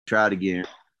try it again.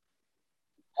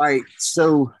 All right.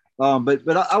 So, I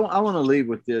want to leave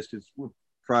with this because we'll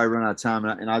probably run out of time,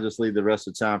 and I'll just leave the rest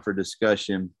of the time for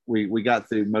discussion. We got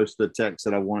through most of the text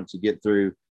that I wanted to get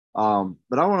through.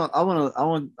 But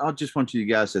I just want you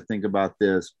guys to think about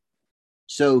this.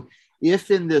 So,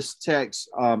 if in this text,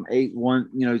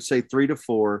 8:1, say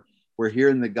 3-4, we're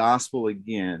hearing the gospel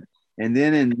again, and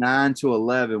then in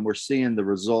 9-11, we're seeing the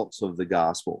results of the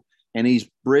gospel, and he's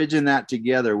bridging that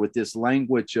together with this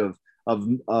language of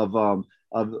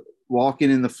walking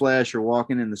in the flesh or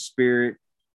walking in the spirit.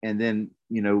 And then,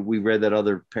 we read that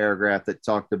other paragraph that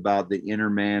talked about the inner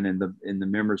man and the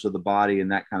members of the body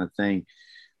and that kind of thing.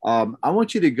 I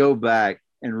want you to go back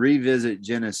and revisit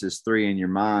Genesis 3 in your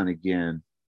mind again,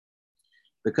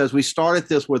 because we started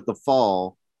this with the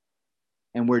fall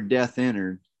and where death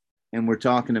entered, and we're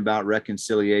talking about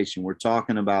reconciliation. We're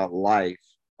talking about life.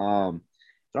 So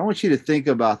I want you to think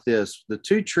about this. The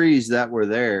two trees that were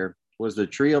there was the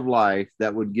tree of life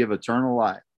that would give eternal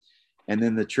life, and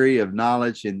then the tree of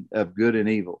knowledge and of good and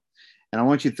evil. And I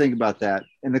want you to think about that.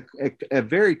 And a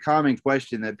very common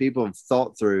question that people have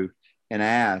thought through and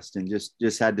asked and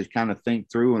just had to kind of think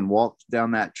through and walk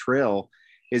down that trail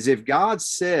is, if God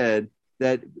said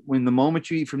that when the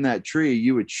moment you eat from that tree,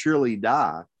 you would surely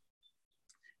die.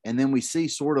 And then we see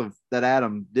sort of that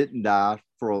Adam didn't die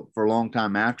for a long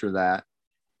time after that.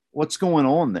 What's going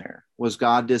on there? Was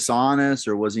God dishonest,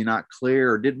 or was he not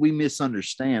clear, or did we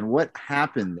misunderstand what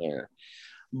happened there?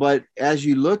 But as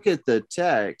you look at the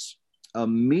text,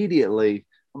 immediately,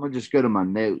 I'm going to just go to my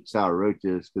notes how I wrote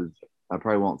this because I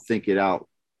probably won't think it out.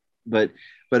 But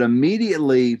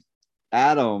immediately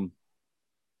Adam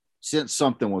sensed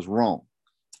something was wrong.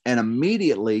 And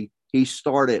immediately he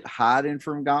started hiding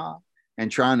from God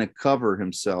and trying to cover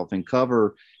himself and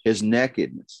cover his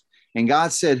nakedness. And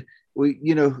God said, well,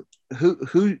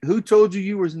 who told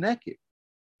you was naked?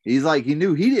 He's like, he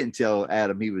knew he didn't tell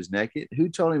Adam he was naked. Who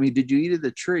told him? Did you eat of the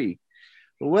tree?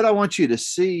 But what I want you to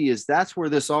see is that's where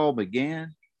this all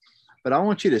began. But I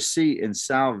want you to see in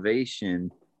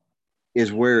salvation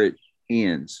is where it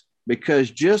ends. Because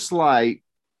just like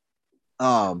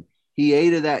he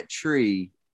ate of that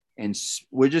tree, and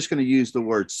we're just going to use the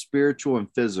word spiritual and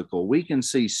physical, we can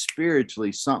see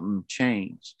spiritually something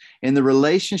changed. In the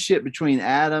relationship between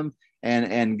Adam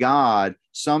and God,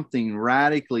 something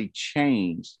radically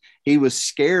changed. He was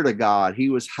scared of God. He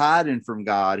was hiding from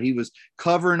God. He was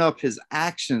covering up his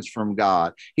actions from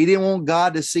God. He didn't want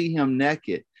God to see him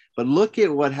naked. But look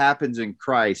at what happens in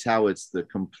Christ, how it's the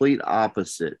complete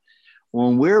opposite.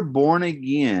 When we're born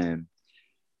again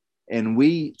and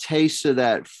we taste of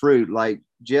that fruit, like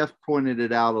Jeff pointed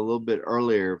it out a little bit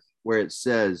earlier, where it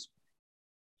says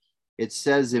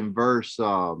in verse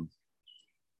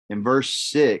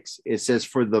 6, it says,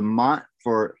 for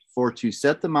to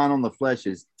set the mind on the flesh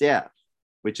is death,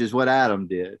 which is what Adam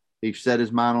did. He set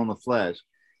his mind on the flesh.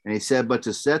 And he said, but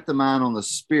to set the mind on the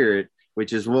spirit,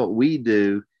 which is what we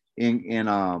do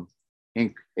in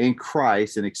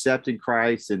Christ and accepting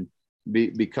Christ and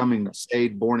becoming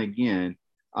saved, born again.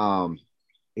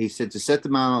 He said to set the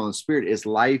mind on the spirit is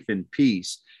life and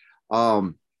peace.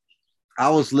 I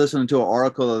was listening to an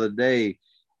article the other day,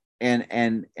 and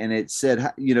it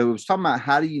said, it was talking about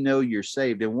how do you know you're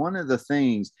saved? And one of the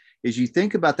things is, you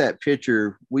think about that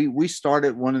picture. We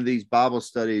started one of these Bible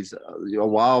studies a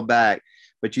while back,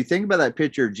 but you think about that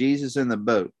picture of Jesus in the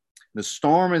boat. The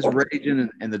storm is raging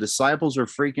and the disciples are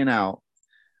freaking out,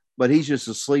 but he's just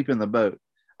asleep in the boat.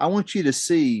 I want you to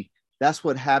see that's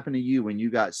what happened to you when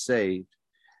you got saved.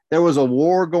 There was a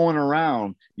war going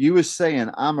around. You was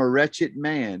saying, I'm a wretched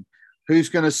man. Who's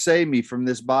going to save me from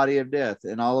this body of death?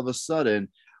 And all of a sudden,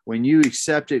 when you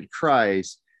accepted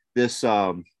Christ, this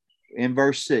in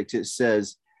verse 6, it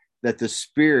says that the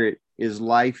Spirit is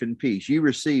life and peace. You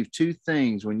received two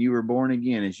things when you were born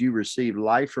again. As you received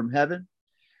life from heaven,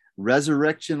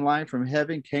 resurrection life from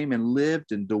heaven came and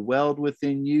lived and dwelled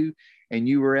within you, and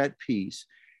you were at peace.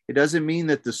 It doesn't mean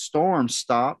that the storm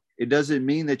stopped. It doesn't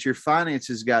mean that your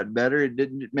finances got better. It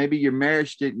didn't. Maybe your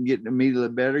marriage didn't get immediately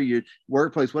better, your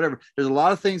workplace, whatever. There's a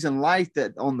lot of things in life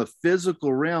that on the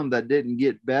physical realm that didn't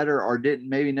get better or didn't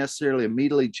maybe necessarily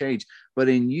immediately change. But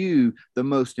in you, the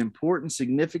most important,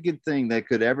 significant thing that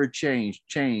could ever changed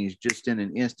just in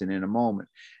an instant, in a moment.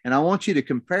 And I want you to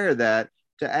compare that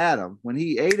to Adam. When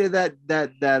he ate of that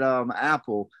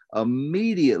apple,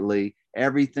 immediately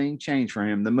everything changed for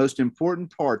him. The most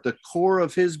important part, the core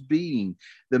of his being,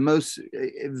 the most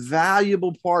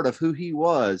valuable part of who he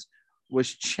was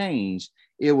changed.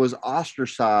 It was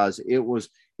ostracized. It was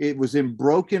in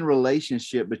broken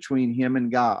relationship between him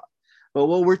and God. But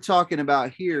what we're talking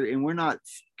about here, and we're not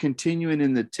continuing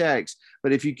in the text,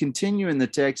 but if you continue in the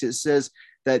text, it says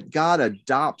that God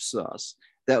adopts us,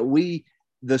 that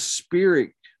the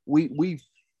Spirit, we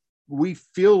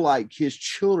feel like his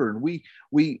children.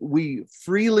 We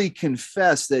freely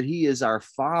confess that he is our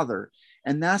Father.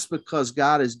 And that's because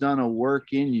God has done a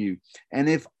work in you. And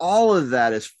if all of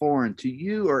that is foreign to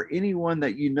you or anyone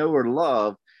that you know or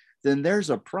love, then there's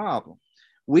a problem.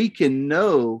 We can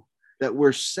know that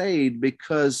we're saved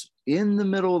because in the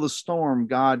middle of the storm,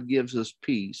 God gives us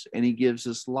peace and he gives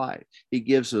us life. He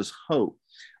gives us hope.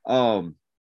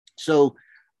 So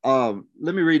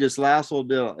let me read this last little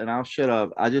bit and I'll shut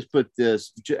up. I just put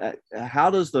this.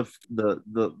 How does the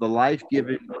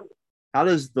life-giving, how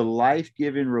does the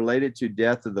life-giving related to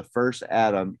death of the first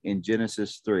Adam in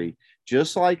Genesis 3?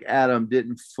 Just like Adam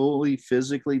didn't fully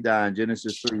physically die in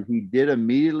Genesis 3, he did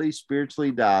immediately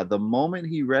spiritually die the moment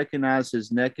he recognized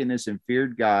his nakedness and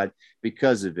feared God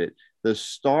because of it.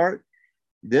 The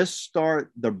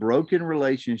broken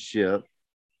relationship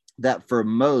that for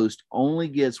most only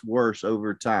gets worse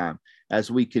over time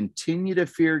as we continue to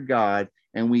fear God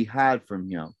and we hide from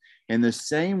him. In the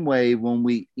same way, when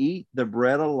we eat the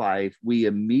bread of life, we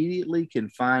immediately can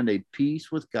find a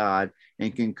peace with God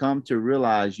and can come to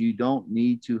realize you don't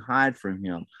need to hide from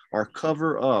him or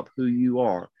cover up who you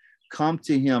are. Come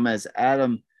to him as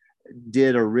Adam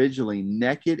did originally,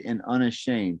 naked and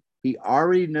unashamed. He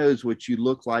already knows what you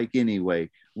look like anyway,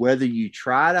 whether you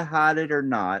try to hide it or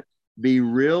not. Be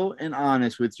real and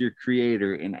honest with your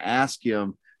Creator and ask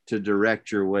him to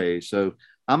direct your way. So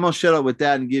I'm going to shut up with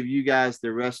that and give you guys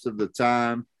the rest of the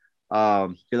time,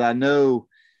 because I know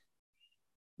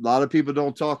a lot of people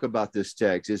don't talk about this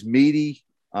text. It's meaty.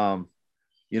 Did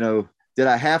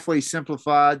I halfway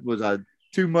simplified? Was I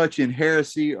too much in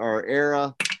heresy or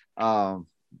error?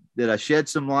 Did I shed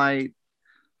some light?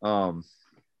 I'm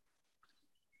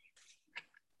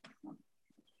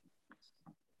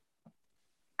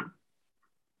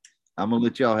gonna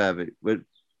let y'all have it. But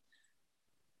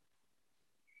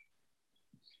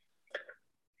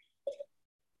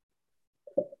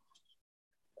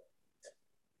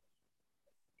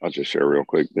I'll just share real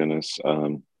quick, Dennis.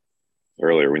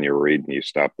 Earlier when you were reading, you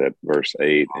stopped at verse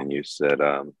 8 and you said,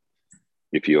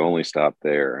 if you only stop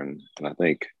there, and I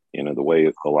think, the way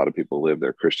a lot of people live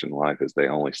their Christian life is they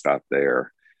only stop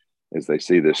there, is they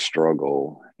see this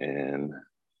struggle. And,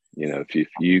 if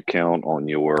you count on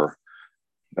your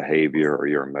behavior or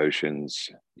your emotions,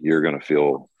 you're going to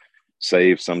feel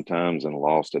saved sometimes and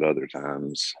lost at other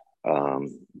times.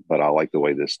 But I like the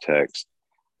way this text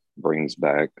brings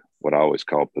back what I always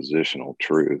call positional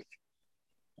truth.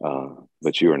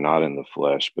 But you are not in the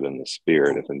flesh, but in the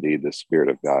spirit, if indeed the Spirit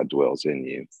of God dwells in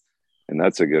you. And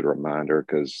that's a good reminder,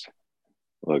 because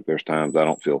look, there's times I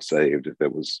don't feel saved if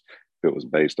it was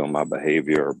based on my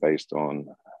behavior or based on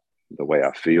the way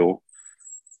I feel.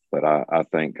 But I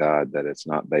thank God that it's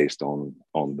not based on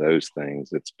those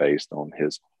things. It's based on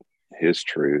his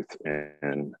truth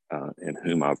and in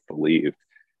whom I've believed.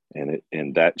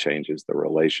 And that changes the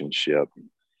relationship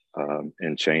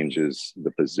and changes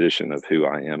the position of who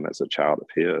I am as a child of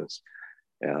his.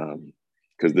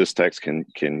 Because this text can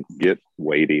get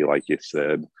weighty, like you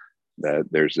said,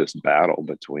 that there's this battle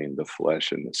between the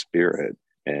flesh and the spirit.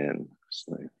 And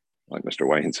like Mr.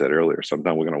 Wayne said earlier,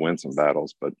 sometimes we're going to win some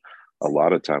battles, but a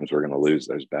lot of times we're going to lose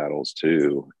those battles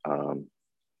too.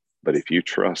 But if you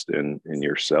trust in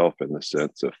yourself in the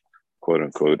sense of quote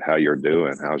unquote, how you're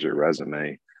doing, how's your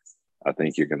resume, I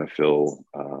think you're going to feel,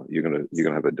 you're going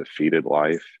to have a defeated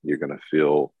life. You're going to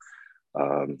feel,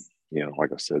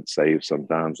 like I said, saved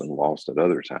sometimes and lost at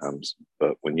other times.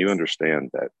 But when you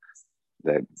understand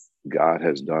that God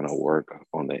has done a work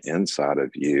on the inside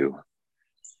of you,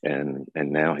 and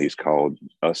now he's called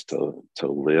us to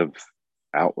live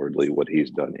outwardly what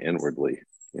he's done inwardly.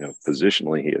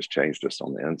 Positionally, he has changed us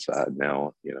on the inside.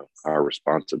 Now, our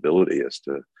responsibility is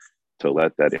to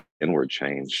let that inward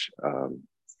change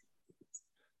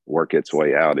work its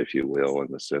way out, if you will,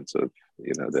 in the sense of,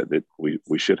 that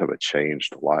we should have a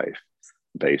changed life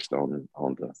based on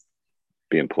the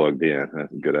being plugged in.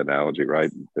 That's a good analogy,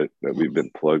 right? That we've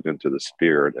been plugged into the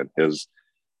Spirit, and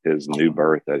his new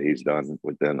birth that he's done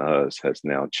within us has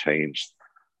now changed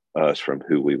us from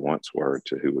who we once were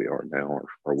to who we are now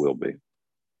or will be.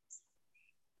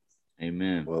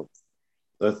 Amen. Well,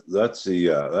 that's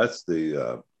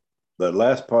the that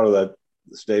last part of that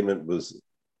statement was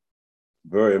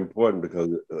very important because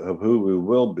of who we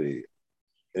will be.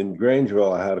 In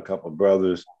Grangeville, I had a couple of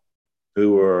brothers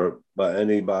who were, by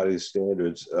anybody's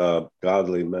standards,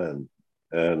 godly men,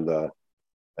 and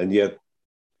yet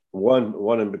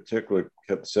one in particular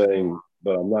kept saying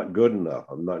but I'm not good enough.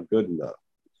 I'm not good enough.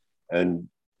 And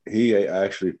he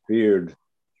actually feared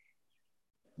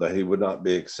that he would not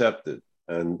be accepted.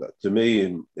 And to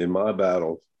me, in my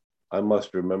battles, I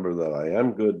must remember that I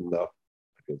am good enough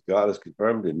because God has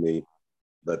confirmed in me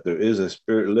that there is a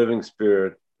spirit, living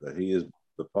spirit, that he is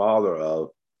the father of,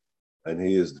 and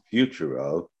he is the future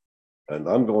of. And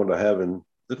I'm going to heaven.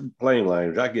 This is plain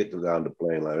language. I get down to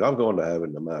plain language. I'm going to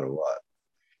heaven no matter what.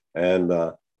 And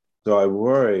so I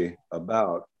worry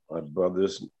about my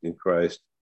brothers in Christ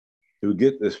who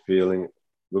get this feeling.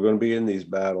 We're going to be in these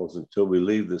battles until we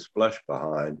leave this flesh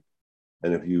behind.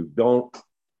 And if you don't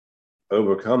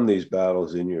overcome these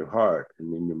battles in your heart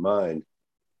and in your mind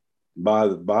by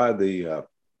the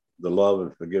love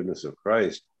and forgiveness of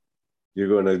Christ, you're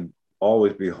going to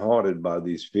always be haunted by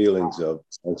these feelings of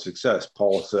unsuccess.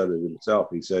 Paul said it himself.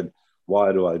 He said,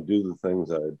 why do I do the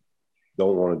things I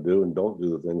don't want to do and don't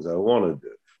do the things I want to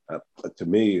do? To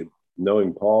me,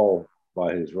 knowing Paul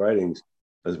by his writings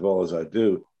as well as I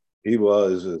do, he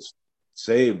was as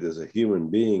saved as a human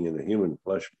being in a human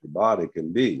fleshly body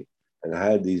can be, and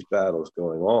had these battles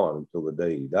going on until the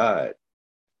day he died.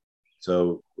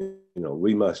 So,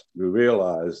 we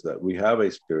realize that we have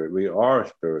a spirit, we are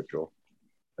spiritual,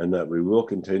 and that we will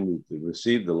continue to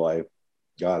receive the life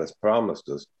God has promised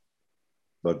us.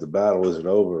 But the battle isn't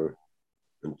over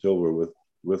until we're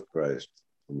with Christ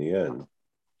in the end.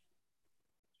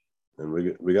 And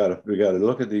we got to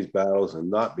look at these battles and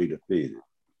not be defeated.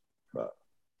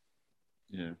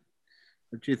 Yeah.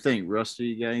 What do you think, Rusty?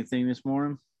 You got anything this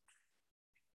morning?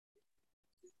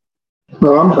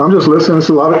 No, I'm just listening. It's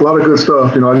a lot of good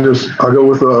stuff. I go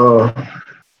with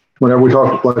whenever we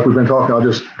talk like we've been talking, I'll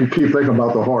just keep thinking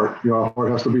about the heart. Our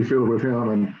heart has to be filled with Him,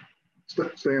 and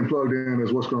staying plugged in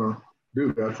is what's going to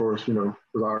do that for us. Because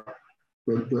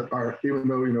our even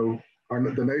though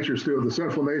the nature still, the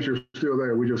sinful nature is still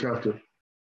there. We just have to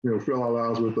fill our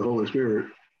lives with the Holy Spirit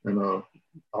and let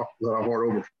our heart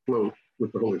overflow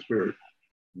with the Holy Spirit.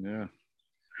 Yeah.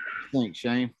 Thanks,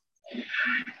 Shane.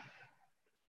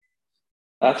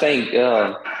 I think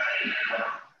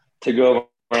to go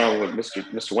around what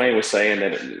Mr. Wayne was saying,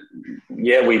 that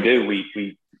yeah, we do.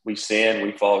 We sin,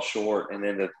 we fall short, and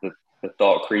then the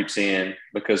thought creeps in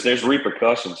because there's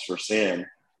repercussions for sin,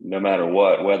 no matter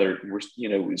what, whether we're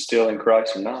still in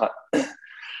Christ or not.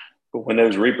 But when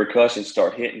those repercussions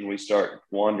start hitting, we start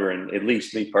wondering, at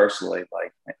least me personally,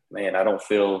 like, man, I don't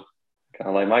feel, kind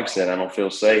of like Mike said, I don't feel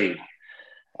saved.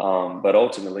 But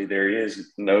ultimately,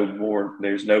 there's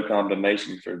no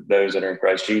condemnation for those that are in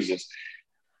Christ Jesus.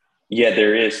 Yet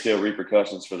there is still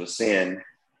repercussions for the sin.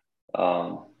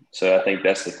 So I think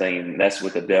that's the thing. And that's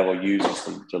what the devil uses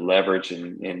to leverage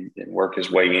and work his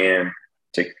way in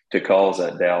to cause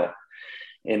that doubt.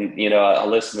 And, I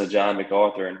listen to John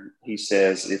MacArthur, and he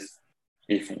says,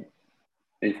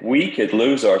 if we could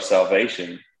lose our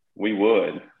salvation, we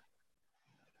would.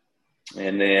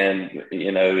 And then,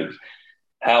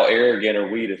 how arrogant are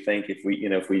we to think if we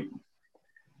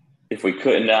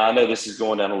couldn't? Now, I know this is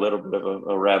going down a little bit of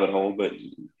a rabbit hole, but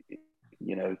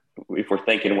if we're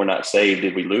thinking we're not saved,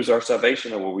 did we lose our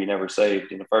salvation, or were we never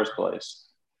saved in the first place?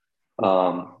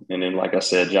 And then, like I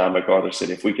said, John MacArthur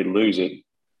said, if we could lose it,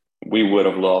 we would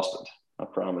have lost it. I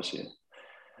promise you.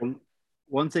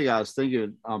 One thing I was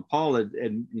thinking, Paul had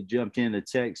he jumped in the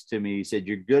text to me. He said,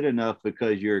 "You're good enough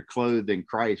because you're clothed in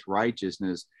Christ's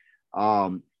righteousness."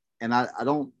 And I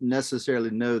don't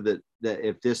necessarily know that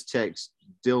if this text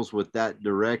deals with that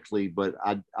directly, but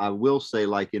I will say,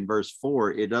 like in verse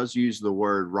 4, it does use the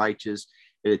word righteous.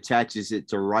 It attaches it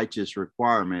to righteous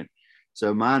requirement.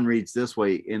 So mine reads this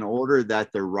way: in order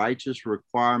that the righteous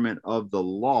requirement of the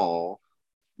law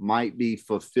might be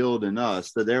fulfilled in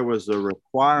us. So there was a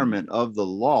requirement of the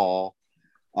law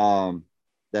that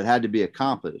had to be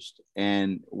accomplished.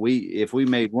 And if we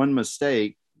made one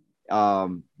mistake,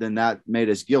 then that made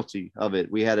us guilty of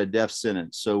it. We had a death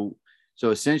sentence. So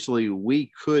essentially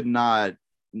we could not,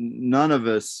 none of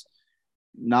us,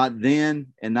 not then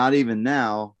and not even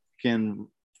now, can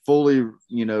fully,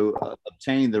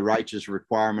 obtain the righteous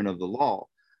requirement of the law.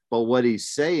 But what he's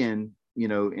saying,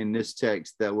 in this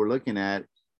text that we're looking at,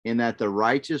 in that the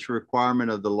righteous requirement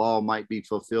of the law might be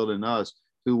fulfilled in us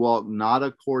who walk not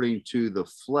according to the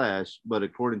flesh, but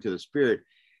according to the Spirit.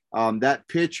 That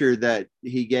picture that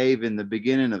he gave in the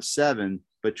beginning of 7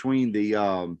 between the,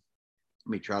 let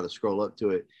me try to scroll up to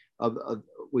it.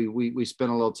 We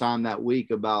spent a little time that week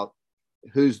about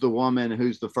who's the woman,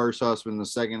 who's the first husband, the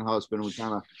second husband. We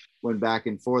kind of went back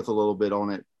and forth a little bit on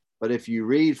it. But if you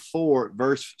read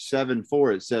verse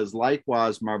 7:4, it says,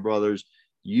 "Likewise, my brothers,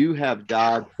 you have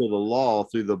died to the law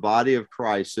through the body of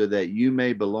Christ, so that you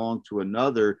may belong to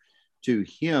another, to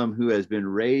him who has been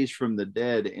raised from the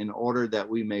dead in order that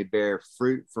we may bear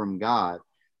fruit from God.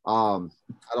 I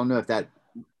don't know if that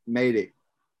made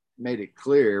it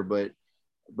clear, but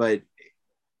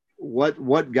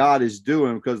what God is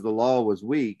doing, because the law was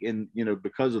weak and,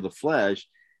 because of the flesh,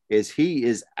 is he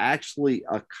is actually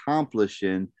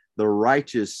accomplishing the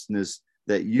righteousness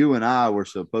that you and I were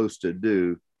supposed to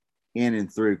do in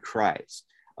and through Christ.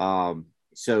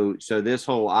 So this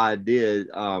whole idea,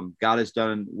 God has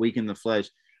done weaken the flesh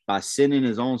by sending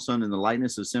his own son in the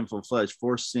likeness of sinful flesh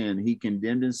for sin. He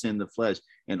condemned in sin the flesh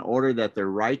in order that the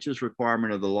righteous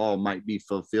requirement of the law might be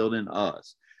fulfilled in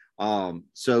us.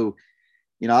 So,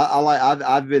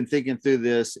 I've been thinking through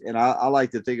this, and I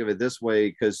like to think of it this way,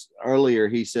 because earlier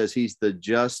he says he's the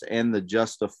just and the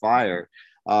justifier.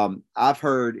 I've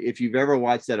heard, if you've ever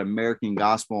watched that American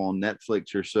Gospel on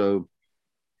Netflix or so,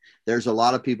 there's a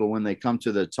lot of people, when they come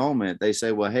to the atonement, they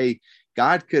say, well, hey,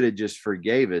 God could have just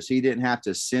forgave us. He didn't have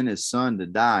to send his son to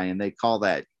die. And they call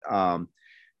that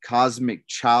cosmic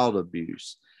child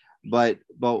abuse. But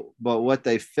what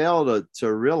they fail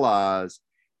to realize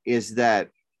is that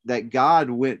God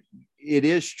went, it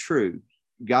is true.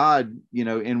 God,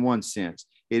 in one sense,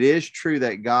 it is true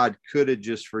that God could have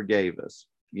just forgave us,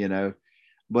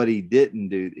 but he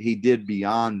he did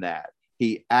beyond that.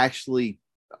 He actually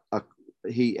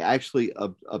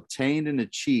obtained and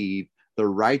achieved the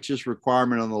righteous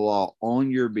requirement of the law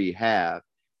on your behalf,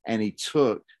 and he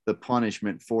took the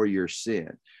punishment for your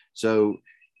sin. So,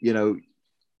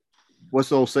 what's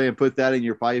the old saying? Put that in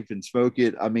your pipe and smoke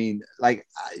it. I mean, like,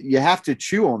 you have to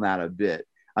chew on that a bit.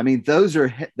 I mean, those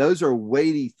are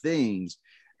weighty things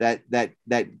that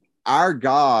our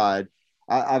God.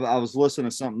 I was listening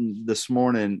to something this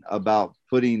morning about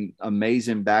putting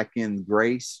amazing back in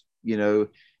grace, but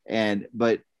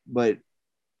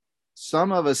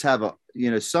some of us have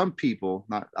some people,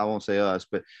 I won't say us,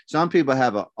 but some people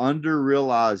have an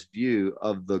under-realized view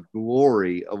of the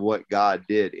glory of what God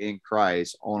did in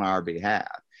Christ on our behalf.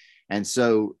 And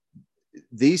so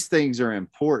these things are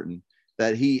important,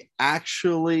 that he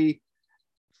actually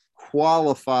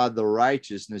qualified the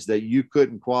righteousness that you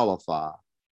couldn't qualify.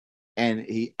 And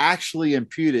he actually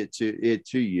imputed it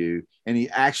to you, and he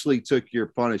actually took your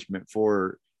punishment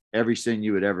for every sin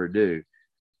you would ever do.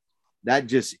 It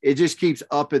just keeps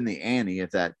up in the ante,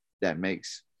 if that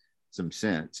makes some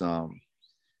sense.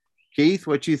 Keith,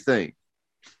 what you think?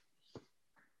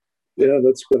 Yeah,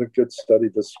 that's been a good study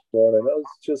this morning. I was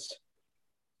just,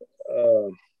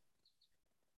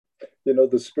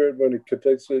 the Spirit, when it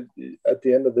convicts you, at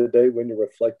the end of the day, when you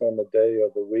reflect on the day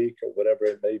or the week or whatever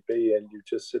it may be, and you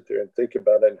just sit there and think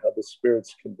about it and how the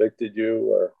Spirit's convicted you,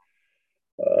 or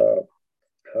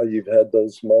how you've had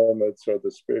those moments, or the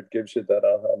Spirit gives you that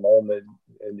aha moment,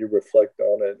 and you reflect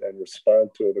on it and respond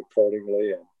to it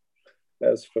accordingly and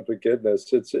ask for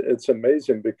forgiveness. It's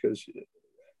amazing, because,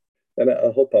 and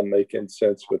I hope I'm making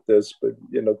sense with this, but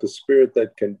the Spirit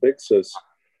that convicts us,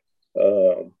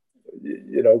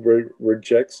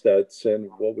 rejects that sin,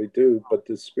 what we do, but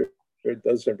the Spirit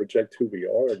doesn't reject who we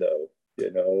are, though,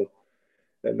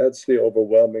 and that's the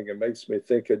overwhelming. It makes me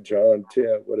think of John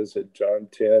 10. What is it? John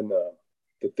 10.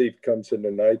 The thief comes in the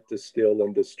night to steal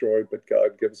and destroy, but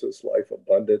God gives us life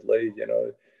abundantly.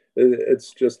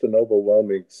 It's just an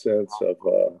overwhelming sense of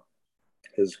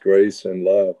his grace and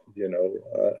love.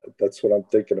 That's what I'm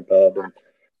thinking about. And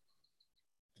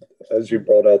as you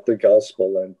brought out the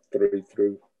gospel and 3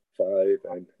 through 5,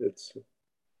 and it's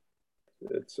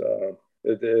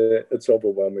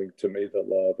overwhelming to me, the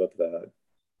love of that,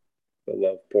 the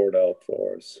love poured out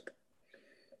for us.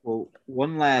 Well,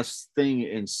 one last thing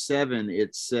in 7,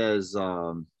 it says,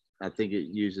 I think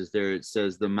it uses there, it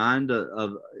says, for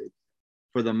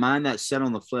the mind that's set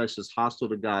on the flesh is hostile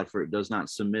to God, for it does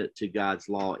not submit to God's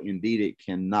law. Indeed, it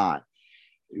cannot.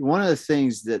 One of the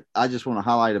things that I just want to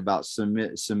highlight about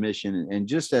submission, and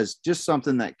just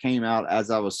something that came out as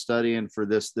I was studying for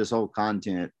this whole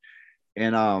content,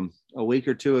 and a week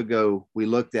or two ago, we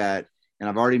looked at, and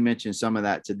I've already mentioned some of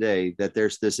that today, that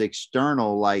there's this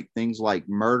external, like things like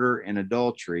murder and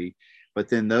adultery, but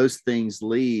then those things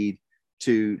lead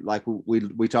to, like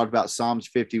we talked about Psalms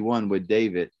 51 with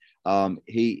David.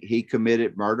 He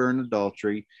committed murder and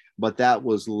adultery, but that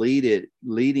was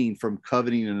leading from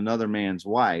coveting another man's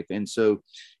wife. And so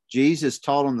Jesus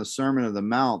taught on the Sermon on the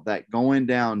Mount that going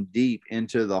down deep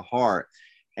into the heart.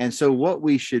 And so what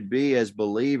we should be as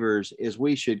believers is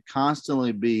we should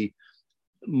constantly be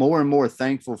more and more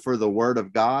thankful for the word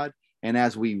of God. And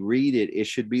as we read it, it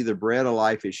should be the bread of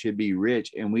life. It should be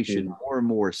rich, and we should more and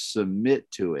more submit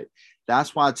to it.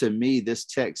 That's why, to me, this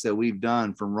text that we've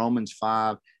done from Romans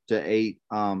 5 to 8,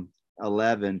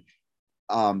 11,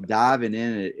 diving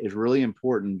in it is really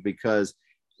important, because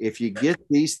if you get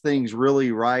these things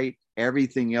really right,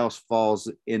 everything else falls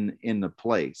into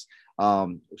place.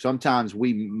 Sometimes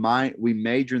we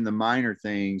major in the minor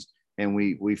things, and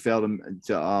we fail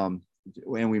to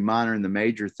and we minor in the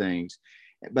major things.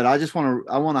 But I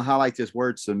want to highlight this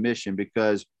word submission,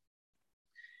 because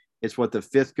it's what the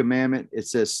fifth commandment, it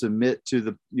says submit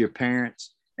to your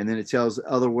parents. And then it tells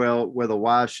where the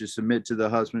wives should submit to the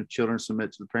husband, children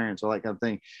submit to the parents, all that kind of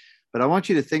thing. But I want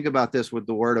you to think about this with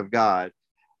the word of God.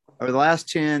 Over the last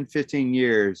 10, 15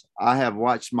 years, I have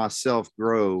watched myself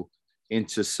grow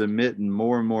into submitting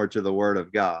more and more to the word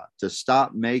of God, to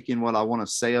stop making what I want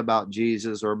to say about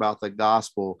Jesus or about the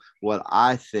gospel what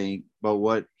I think, but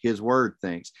what his word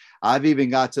thinks. I've even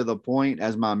got to the point,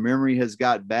 as my memory has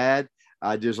got bad,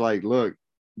 I just like, look,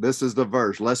 this is the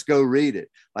verse. Let's go read it.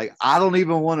 Like, I don't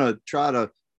even want to try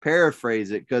to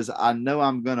paraphrase it, because I know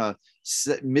I'm going to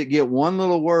get one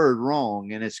little word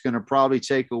wrong, and it's going to probably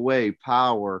take away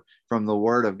power from the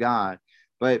word of God.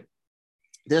 But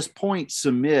this point,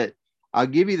 submit, I'll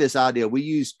give you this idea. We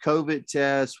use COVID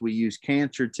tests, we use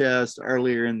cancer tests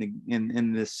earlier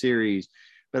in this series,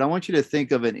 but I want you to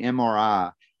think of an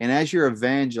MRI. And as you're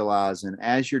evangelizing,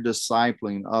 as you're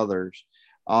discipling others,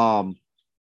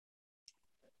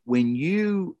 when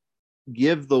you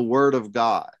give the word of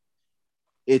God,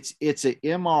 it's an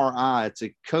MRI, it's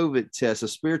a COVID test, a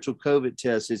spiritual COVID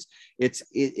test.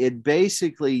 It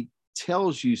basically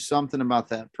tells you something about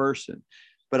that person.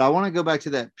 But I want to go back to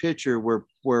that picture where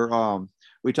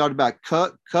we talked about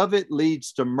covet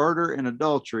leads to murder and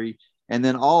adultery, and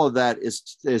then all of that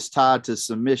is tied to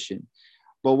submission.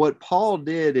 But what Paul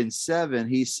did in 7,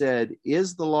 he said,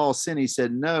 is the law sin? He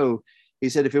said, no. He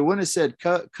said, if it wouldn't have said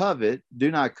covet,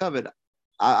 do not covet,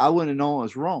 I wouldn't have known it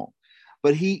was wrong.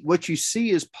 But what you see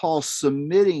is Paul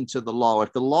submitting to the law.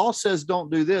 If the law says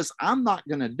don't do this, I'm not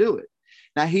going to do it.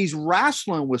 Now, he's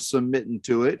wrestling with submitting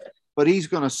to it, but he's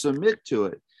going to submit to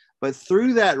it. But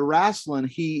through that wrestling,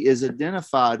 he is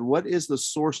identified what is the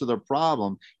source of the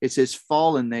problem. It's his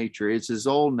fallen nature. It's his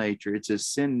old nature. It's his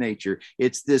sin nature.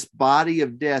 It's this body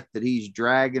of death that he's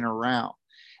dragging around.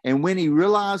 And when he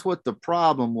realized what the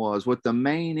problem was, what the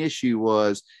main issue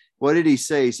was, what did he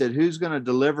say? He said, who's going to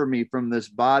deliver me from this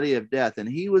body of death? And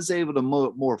he was able to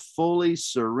more fully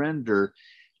surrender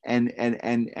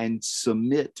and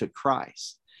submit to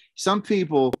Christ. Some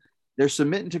people, they're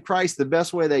submitting to Christ the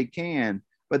best way they can,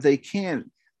 but they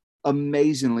can't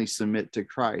amazingly submit to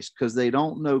Christ because they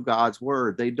don't know God's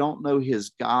word. They don't know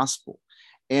his gospel.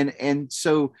 And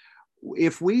so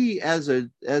if we as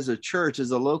a church, as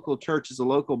a local church, as a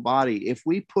local body, if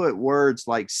we put words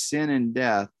like sin and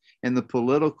death and the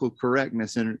political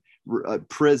correctness and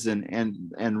prison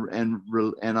and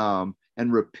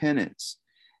repentance,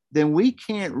 then we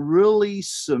can't really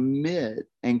submit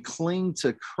and cling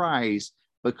to Christ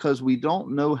because we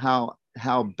don't know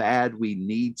how bad we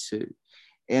need to.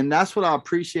 And that's what I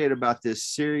appreciate about this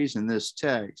series and this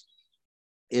text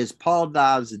is Paul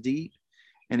dives deep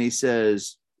and he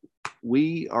says,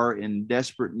 we are in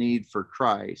desperate need for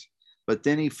Christ. But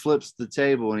then he flips the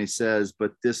table and he says,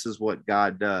 but this is what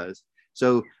God does.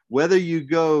 So whether you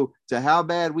go to how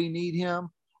bad we need him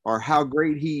or how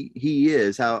great he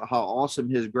is, how awesome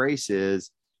his grace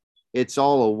is, it's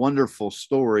all a wonderful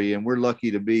story. And we're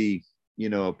lucky to be,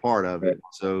 a part of it.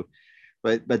 So,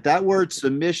 but that word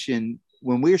submission,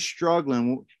 when we're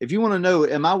struggling, if you want to know,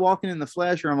 am I walking in the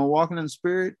flesh or am I walking in the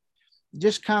spirit?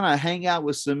 Just kind of hang out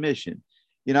with submission.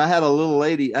 I had a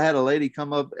lady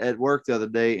come up at work the other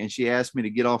day and she asked me to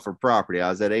get off her property. I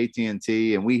was at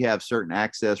AT&T and we have certain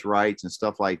access rights and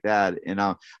stuff like that. And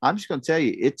I'm just going to tell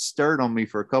you, it stirred on me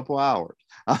for a couple hours.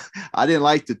 I didn't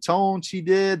like the tone she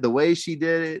did, the way she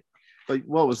did it. But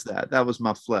what was that? That was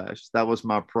my flesh. That was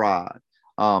my pride.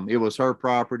 It was her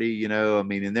property,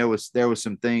 and there was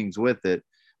some things with it.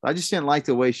 But I just didn't like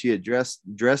the way she addressed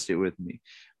it with me.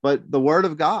 But the word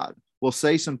of God will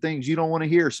say some things you don't want to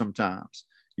hear sometimes.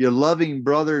 Your loving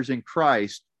brothers in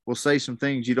Christ will say some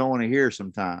things you don't want to hear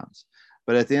sometimes.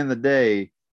 But at the end of the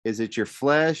day, is it your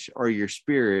flesh or your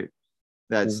spirit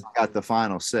that's got the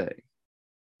final say?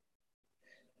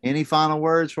 Any final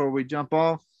words before we jump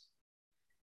off?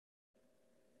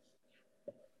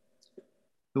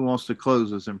 Who wants to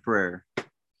close us in prayer?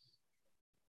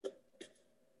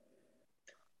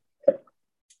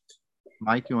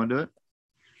 Mike, you want to do it?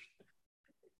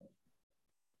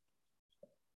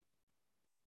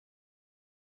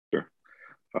 Sure.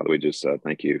 Father, we just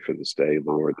thank you for this day,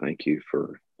 Lord. Thank you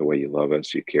for the way you love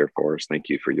us, you care for us. Thank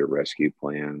you for your rescue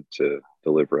plan to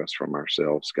deliver us from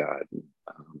ourselves, God, and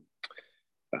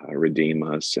redeem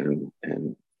us and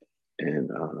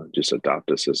just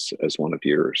adopt us as one of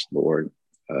yours, Lord.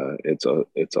 It's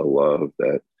a love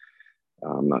that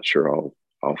I'm not sure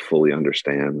I'll fully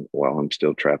understand while I'm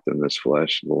still trapped in this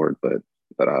flesh, Lord, but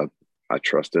I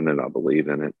trust in it. I believe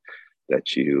in it,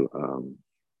 that you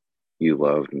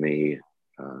loved me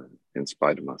in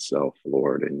spite of myself,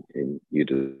 Lord, and you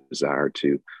desire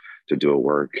to do a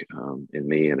work in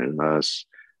me and in us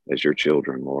as your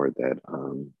children, Lord, that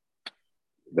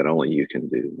only you can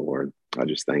do, Lord. I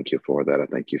just thank you for that. I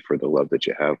thank you for the love that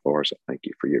you have for us. I thank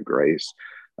you for your grace.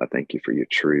 I thank you for your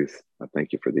truth. I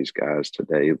thank you for these guys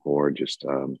today, Lord.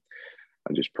 I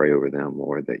just pray over them,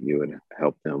 Lord, that you would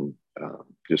help them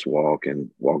just walk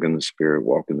in the Spirit,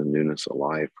 walk in the newness of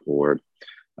life, Lord.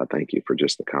 I thank you for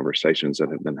just the conversations that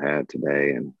have been had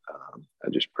today, and I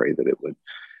just pray that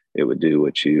it would do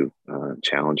what you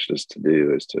challenged us to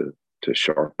do, is to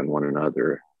sharpen one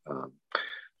another.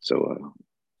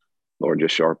 Lord,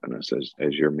 just sharpen us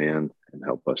as your men, and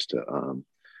help us to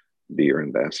be your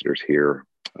ambassadors here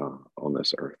on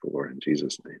this earth, Lord. In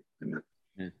Jesus' name, amen.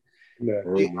 Yeah.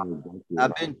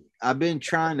 I've been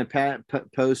trying to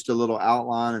post a little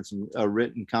outline and some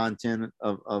written content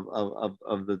of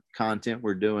the content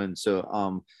we're doing.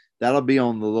 So that'll be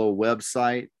on the little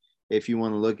website if you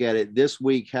want to look at it. This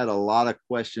week had a lot of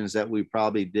questions that we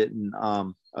probably didn't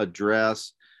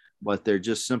address, but they're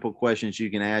just simple questions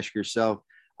you can ask yourself.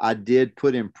 I did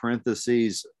put in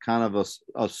parentheses kind of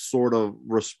a sort of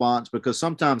response, because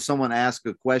sometimes someone asks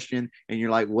a question and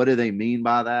you're like, what do they mean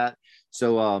by that?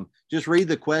 So just read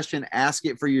the question, ask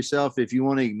it for yourself. If you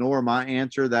want to ignore my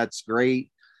answer, that's great.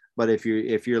 But if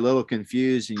you're a little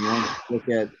confused and you want to look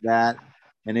at that,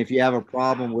 and if you have a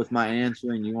problem with my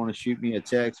answer and you want to shoot me a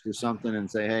text or something and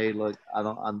say, hey, look,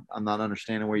 I'm not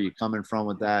understanding where you're coming from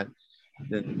with that,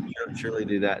 then surely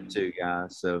do that too,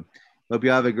 guys. So hope you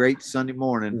have a great Sunday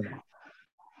morning.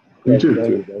 You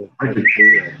too. Thank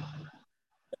you.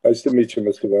 Nice to meet you,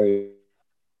 Mr. Wayne.